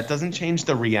tough, but that doesn't change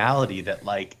the reality that,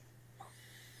 like,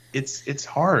 it's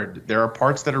hard. There are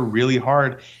parts that are really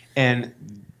hard, and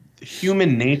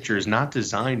human nature is not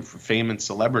designed for fame and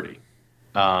celebrity.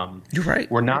 You're right.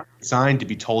 We're not designed to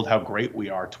be told how great we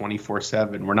are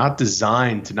 24/7. We're not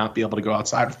designed to not be able to go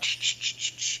outside.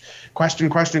 Question,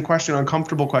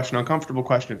 uncomfortable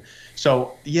question.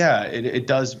 So yeah, it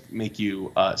does make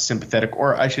you sympathetic,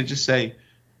 or I should just say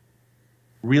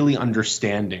really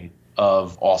understanding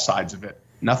of all sides of it.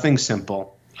 Nothing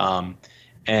simple.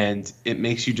 And it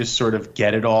makes you just sort of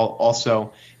get it all.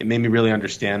 Also, it made me really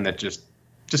understand that just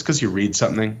because you read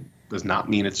something does not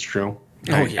mean it's true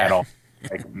at all.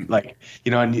 Like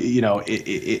and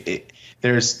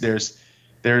there's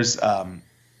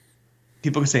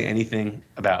people can say anything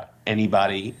about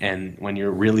anybody, and when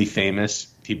you're really famous,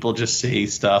 people just say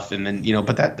stuff, and then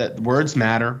but that words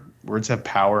matter. Words have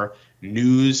power.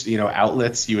 News,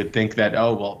 outlets, you would think that,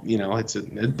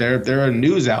 they're a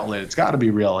news outlet, it's got to be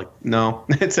real. Like, no,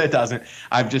 it doesn't.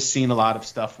 I've just seen a lot of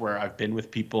stuff where I've been with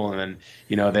people, and then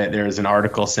there's an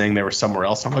article saying they were somewhere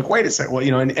else. I'm like, wait a second, well,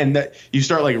 and that you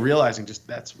start like realizing just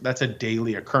that's a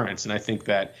daily occurrence. And I think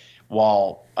that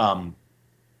while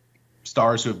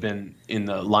stars who have been in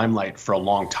the limelight for a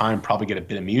long time probably get a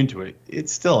bit immune to it,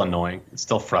 it's still annoying, it's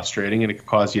still frustrating, and it can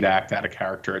cause you to act out of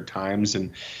character at times.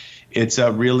 And it's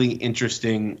a really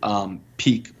interesting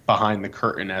peek behind the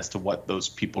curtain as to what those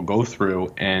people go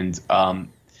through, and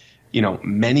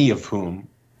many of whom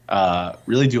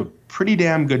really do a pretty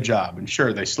damn good job. And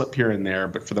sure, they slip here and there,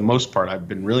 but for the most part, I've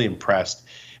been really impressed.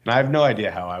 And I have no idea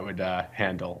how I would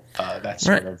handle that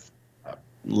sort of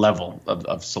level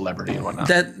of celebrity and whatnot.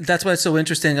 That's why it's so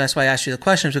interesting. That's why I asked you the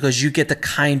questions, because you get to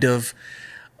kind of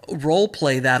role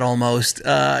play that almost,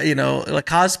 like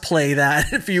cosplay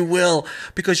that, if you will,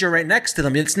 because you're right next to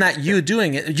them. It's not you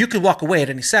doing it. You could walk away at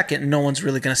any second and no one's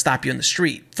really going to stop you in the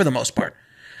street for the most part.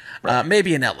 Right.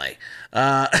 Maybe in LA.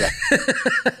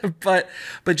 But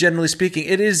generally speaking,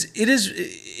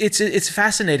 it's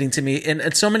fascinating to me.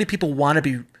 And so many people want to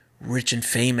be rich and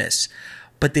famous,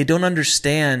 but they don't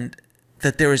understand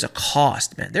that there is a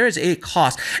cost, man. There is a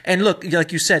cost. And look,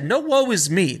 like you said, no woe is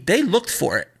me. They looked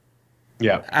for it.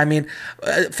 Yeah. I mean,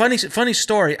 funny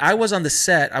story. I was on the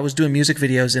set. I was doing music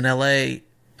videos in LA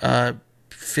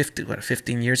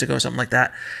 15 years ago, something like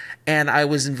that. And I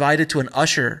was invited to an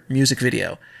Usher music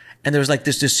video. And there was like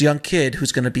this young kid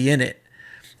who's going to be in it.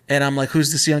 And I'm like,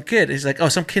 who's this young kid? He's like, oh,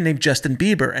 some kid named Justin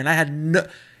Bieber. And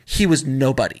he was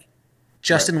nobody.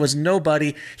 Justin was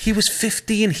nobody. He was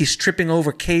 15. He's tripping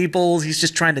over cables. He's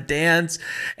just trying to dance.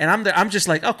 And I'm just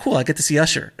like, oh, cool. I get to see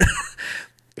Usher.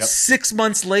 Yep. 6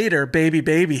 months later,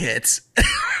 Baby hits.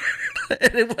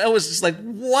 And I was just like,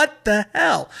 what the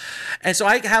hell? And so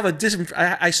I have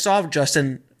I saw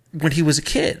Justin when he was a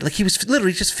kid. Like, he was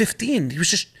literally just 15. He was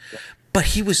just, but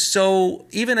he was so,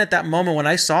 even at that moment when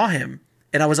I saw him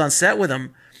and I was on set with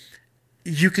him,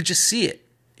 you could just see it.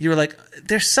 You were like,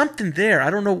 there's something there. I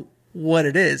don't know what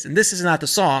it is. And this is not the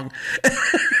song.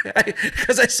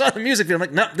 Because I saw the music video. I'm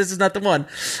like, no, this is not the one.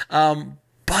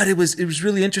 But it was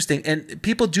really interesting. And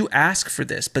people do ask for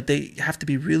this, but they have to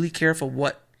be really careful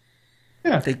what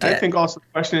they get. I think also the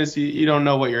question is you don't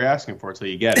know what you're asking for until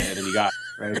you get it, and you got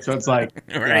it, right? So it's like,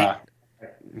 right.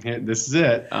 This is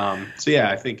it. So yeah,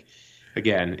 I think,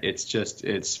 again,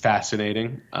 it's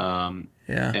fascinating.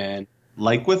 And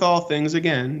like with all things,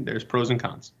 again, there's pros and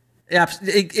cons. Yeah,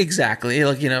 exactly.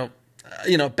 Like,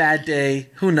 bad day.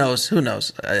 Who knows?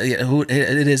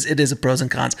 It is a pros and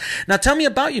cons. Now, tell me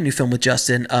about your new film with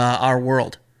Justin, Our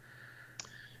World.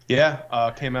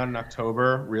 Yeah, came out in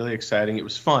October. Really exciting. It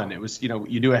was fun. It was,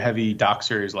 you do a heavy doc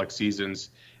series like Seasons,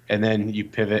 and then you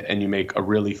pivot and you make a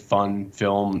really fun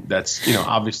film that's,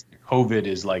 obviously COVID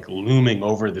is like looming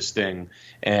over this thing,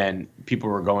 and people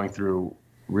were going through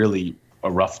really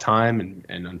a rough time,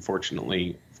 and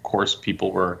unfortunately, of course,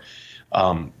 people were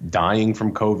dying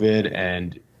from COVID,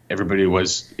 and everybody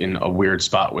was in a weird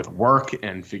spot with work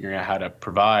and figuring out how to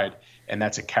provide. And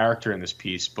that's a character in this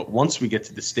piece. But once we get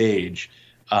to the stage,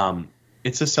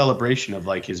 it's a celebration of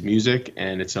like his music,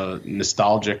 and it's a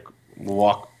nostalgic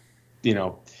walk,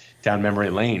 down memory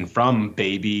lane from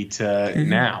Baby to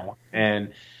now.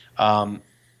 And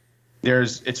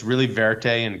it's really verte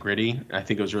and gritty. I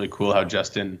think it was really cool how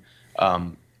Justin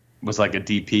was like a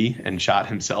DP and shot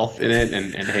himself in it,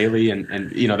 and Hailey,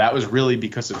 and that was really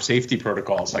because of safety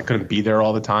protocols. I couldn't be there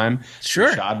all the time. Sure.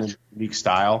 We shot in a unique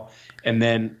style. And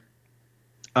then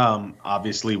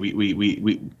obviously we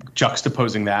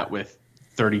juxtaposing that with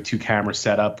 32 camera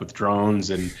setup with drones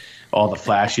and all the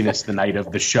flashiness the night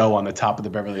of the show on the top of the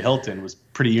Beverly Hilton was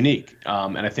pretty unique.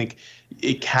 And I think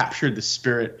it captured the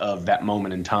spirit of that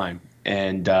moment in time.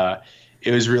 And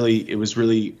it was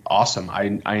really awesome.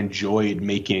 I enjoyed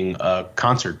making a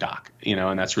concert doc,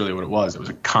 and that's really what it was. It was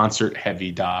a concert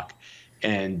heavy doc.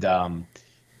 And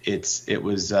it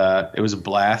was a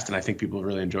blast, and I think people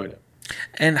really enjoyed it.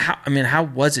 And how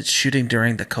was it shooting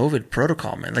during the COVID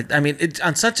protocol, man? Like, I mean, it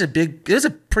was a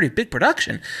pretty big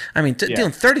production. I mean,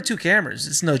 dealing 32 cameras,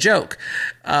 it's no joke.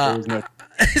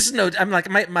 It's no, I'm like,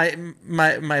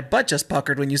 my butt just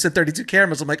puckered when you said 32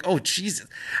 cameras. I'm like, oh Jesus.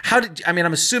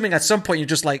 I'm assuming at some point you're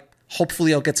just like,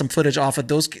 hopefully I'll get some footage off of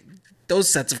those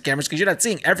sets of cameras, because you're not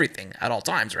seeing everything at all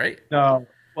times, right? No.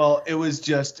 Well, it was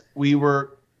just, we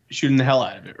were shooting the hell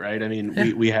out of it, right? I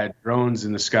mean, we had drones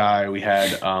in the sky. We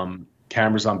had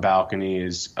cameras on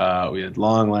balconies. We had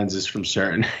long lenses from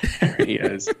certain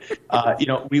areas.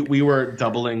 We were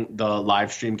doubling the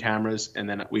live stream cameras, and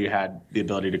then we had the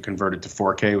ability to convert it to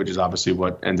 4K, which is obviously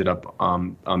what ended up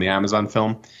on the Amazon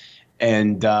film.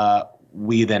 And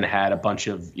we then had a bunch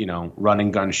of, run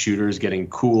and gun shooters getting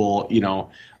cool,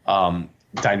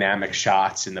 dynamic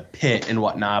shots in the pit and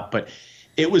whatnot. But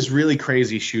it was really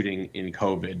crazy shooting in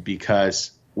COVID,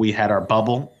 because we had our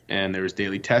bubble and there was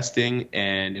daily testing,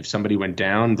 and if somebody went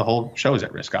down, the whole show was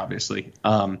at risk, obviously.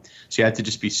 So you had to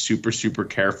just be super, super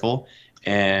careful,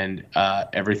 and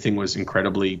everything was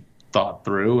incredibly thought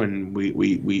through, and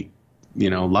we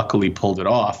luckily pulled it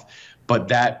off. But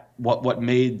what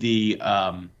made the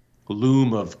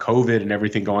loom of COVID and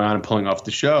everything going on and pulling off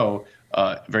the show,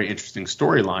 very interesting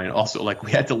storyline. Also, like,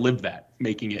 we had to live that,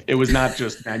 making it. It was not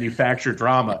just manufactured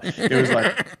drama. It was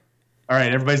like, all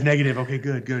right, everybody's negative. Okay,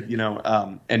 good.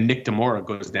 And Nick DeMora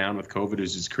goes down with COVID,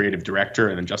 who's his creative director,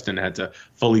 and then Justin had to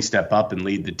fully step up and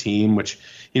lead the team, which,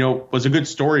 was a good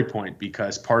story point,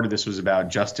 because part of this was about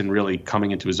Justin really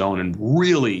coming into his own and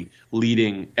really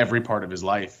leading every part of his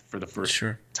life for the first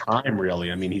time,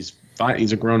 really. I mean, he's fine.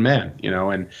 He's a grown man,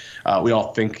 and we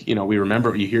all think, we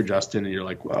remember, you hear Justin and you're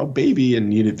like, well, baby,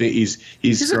 and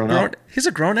he's grown up. He's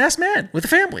a grown ass man with a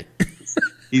family.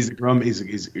 He's a grown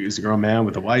man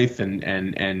with a wife,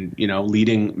 and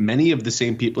leading many of the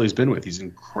same people he's been with. He's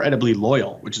incredibly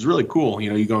loyal, which is really cool.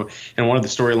 You go, and one of the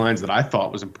storylines that I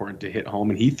thought was important to hit home,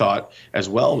 and he thought as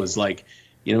well, was like,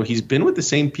 he's been with the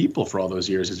same people for all those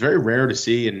years. It's very rare to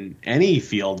see in any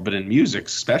field, but in music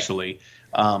especially.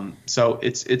 So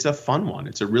it's a fun one.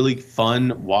 It's a really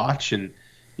fun watch, and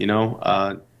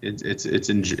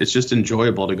it's just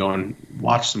enjoyable to go and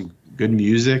watch some good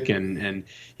music, and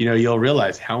you'll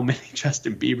realize how many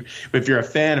Justin Bieber, if you're a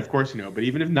fan, of course, but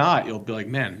even if not, you'll be like,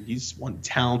 man, he's one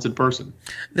talented person.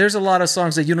 There's a lot of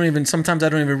songs that sometimes I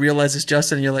don't even realize it's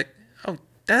Justin, and you're like, oh,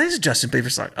 that is a Justin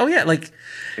Bieber song. Oh yeah, like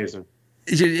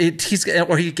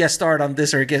he guest starred on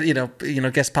this, or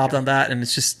guest popped on that, and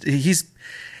it's just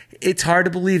it's hard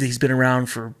to believe that he's been around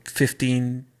for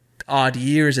 15 odd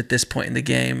years at this point in the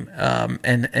game,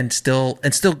 and still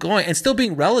going, and still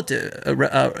being relevant,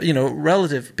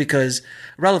 because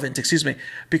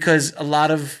a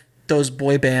lot of those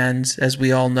boy bands, as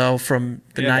we all know from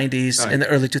the 90s and the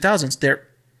early 2000s,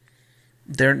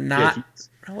 they're not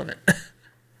relevant.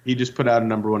 He just put out a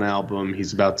 #1 album.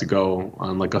 He's about to go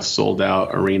on like a sold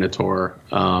out arena tour.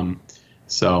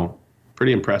 So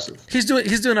pretty impressive. He's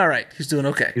doing all right. He's doing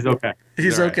okay.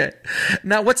 He's okay.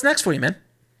 Now, what's next for you, man?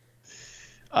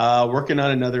 Working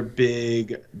on another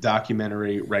big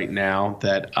documentary right now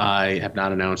that I have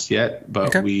not announced yet,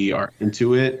 but we are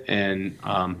into it, and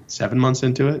 7 months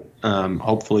into it.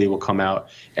 Hopefully it will come out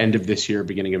end of this year,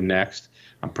 beginning of next.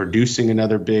 I'm producing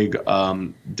another big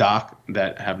doc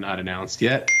that I have not announced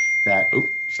yet.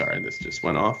 This just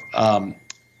went off.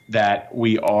 That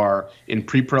we are in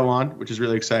pre-pro on, which is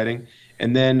really exciting.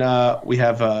 And then we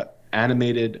have a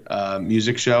animated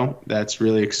music show that's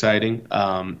really exciting.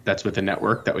 That's with a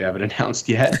network that we haven't announced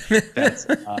yet.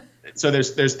 So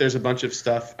there's a bunch of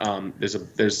stuff. There's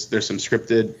some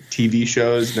scripted TV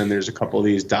shows. Then there's a couple of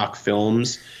these doc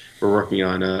films. We're working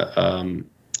on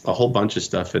a whole bunch of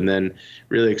stuff. And then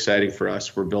really exciting for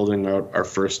us, we're building our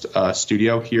first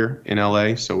studio here in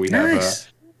LA. So we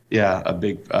have a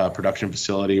big production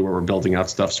facility where we're building out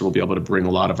stuff. So we'll be able to bring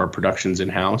a lot of our productions in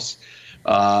house.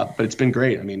 But it's been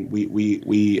great. I mean,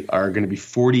 we are going to be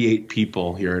 48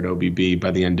 people here at OBB by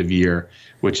the end of year,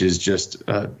 which is just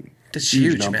that's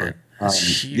huge number. Man.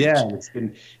 That's huge. Yeah,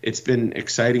 it's been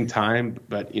exciting time.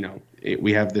 But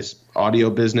we have this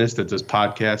audio business that does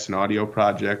podcasts and audio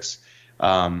projects.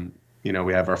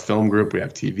 We have our film group, we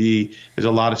have TV. There's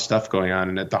a lot of stuff going on,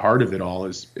 and at the heart of it all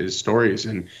is stories.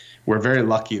 And we're very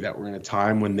lucky that we're in a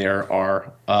time when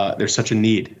there's such a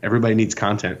need. Everybody needs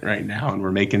content right now, and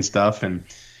we're making stuff, and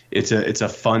it's a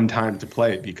fun time to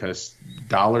play, because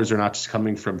dollars are not just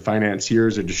coming from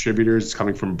financiers or distributors. It's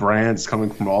coming from brands. It's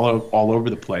coming from all over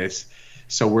the place.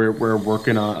 So we're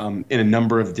working on in a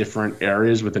number of different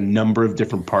areas with a number of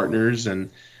different partners and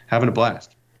having a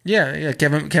blast. Yeah.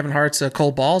 Kevin Hart's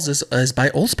Cold Balls is by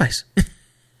Old Spice.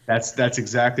 That's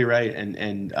exactly right.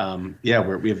 And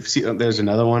there's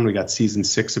another one. We got season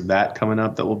 6 of that coming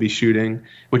up that we'll be shooting,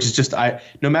 which is just,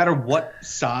 no matter what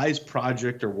size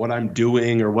project or what I'm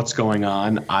doing or what's going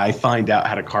on, I find out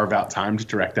how to carve out time to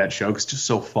direct that show. 'Cause it's just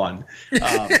so fun.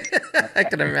 I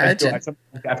can imagine.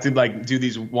 I have to like do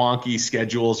these wonky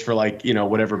schedules for like,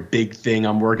 whatever big thing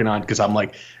I'm working on. 'Cause I'm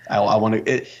like, I want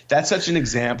to, that's such an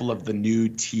example of the new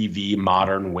TV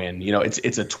modern win.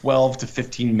 It's a 12 to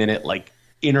 15 minute, like,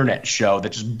 internet show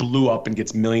that just blew up and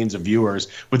gets millions of viewers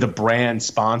with a brand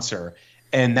sponsor,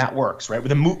 and that works, right?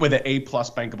 With an A+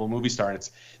 bankable movie star,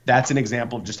 that's an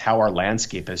example of just how our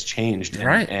landscape has changed,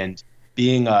 and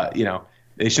being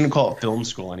they shouldn't call it film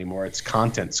school anymore. It's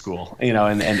content school,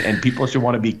 and people should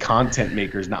want to be content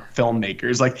makers, not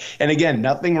filmmakers. Like, and again,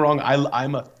 nothing wrong. I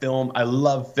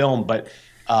love film, but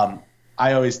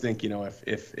I always think,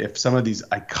 if some of these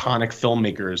iconic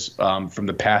filmmakers from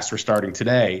the past were starting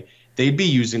today, they'd be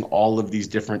using all of these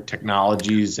different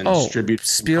technologies and distribute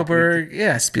Spielberg,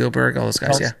 all those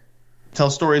guys, tell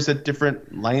stories at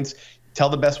different lengths, tell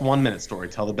the best 1 minute story,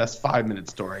 tell the best 5 minute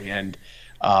story. And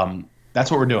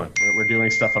that's what we're doing. We're doing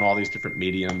stuff on all these different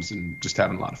mediums and just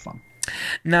having a lot of fun.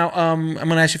 Now, I'm going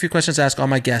to ask you a few questions to ask all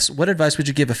my guests. What advice would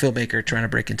you give a filmmaker trying to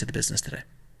break into the business today?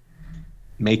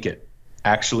 Make it.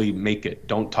 Actually make it.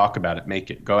 Don't talk about it. Make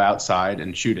it. Go outside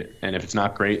and shoot it. And if it's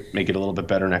not great, make it a little bit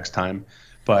better next time.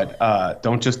 But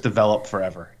don't just develop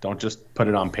forever. Don't just put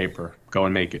it on paper. Go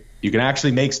and make it. You can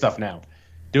actually make stuff now.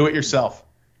 Do it yourself.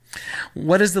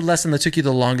 What is the lesson that took you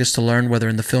the longest to learn, whether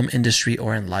in the film industry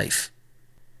or in life?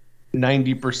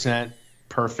 90%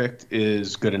 perfect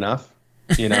is good enough.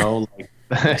 Don't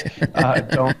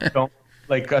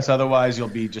like us. Otherwise, you'll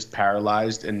be just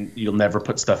paralyzed and you'll never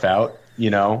put stuff out.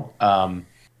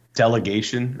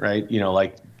 Delegation, right?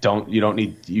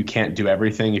 You can't do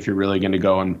everything. If you're really going to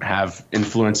go and have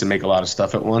influence and make a lot of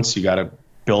stuff at once, you got to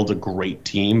build a great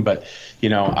team. But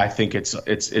I think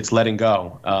it's letting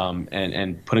go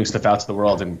and putting stuff out to the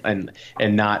world and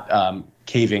not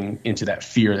caving into that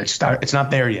fear that it's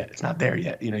not there yet. It's not there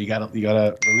yet. You gotta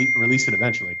release it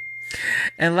eventually.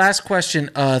 And last question: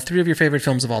 3 of your favorite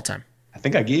films of all time. I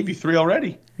think I gave you 3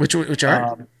 already. Which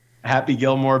are? Happy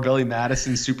Gilmore, Billy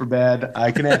Madison, Superbad.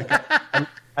 I can add.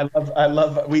 I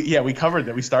love. We covered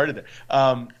that. We started it.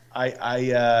 I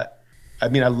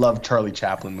love Charlie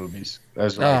Chaplin movies.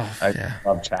 That's right. I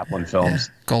love Chaplin films.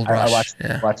 Yeah. Gold Rush.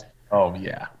 I watched. Oh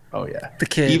yeah. The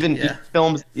Kid. Even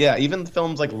films. Yeah, even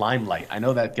films like Limelight. I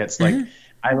know that gets like.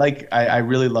 I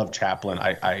really love Chaplin.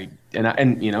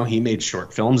 He made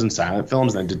short films and silent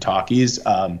films and then did talkies.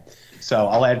 So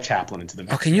I'll add Chaplin into the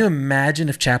mix. Oh, can you imagine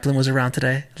if Chaplin was around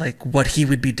today? Like what he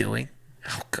would be doing?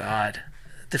 Oh God,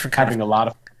 different kind having a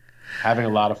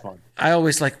lot of fun. I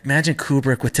always imagine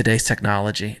Kubrick with today's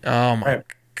technology. Oh my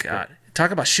God, talk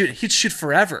about shooting. He'd shoot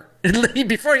forever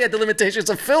before he had the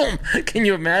limitations of film. Can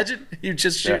you imagine? He'd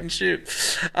just shoot and shoot.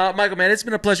 Michael, man, it's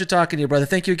been a pleasure talking to you, brother.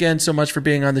 Thank you again so much for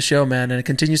being on the show, man, and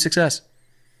continued success.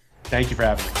 Thank you for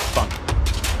having me. It's fun.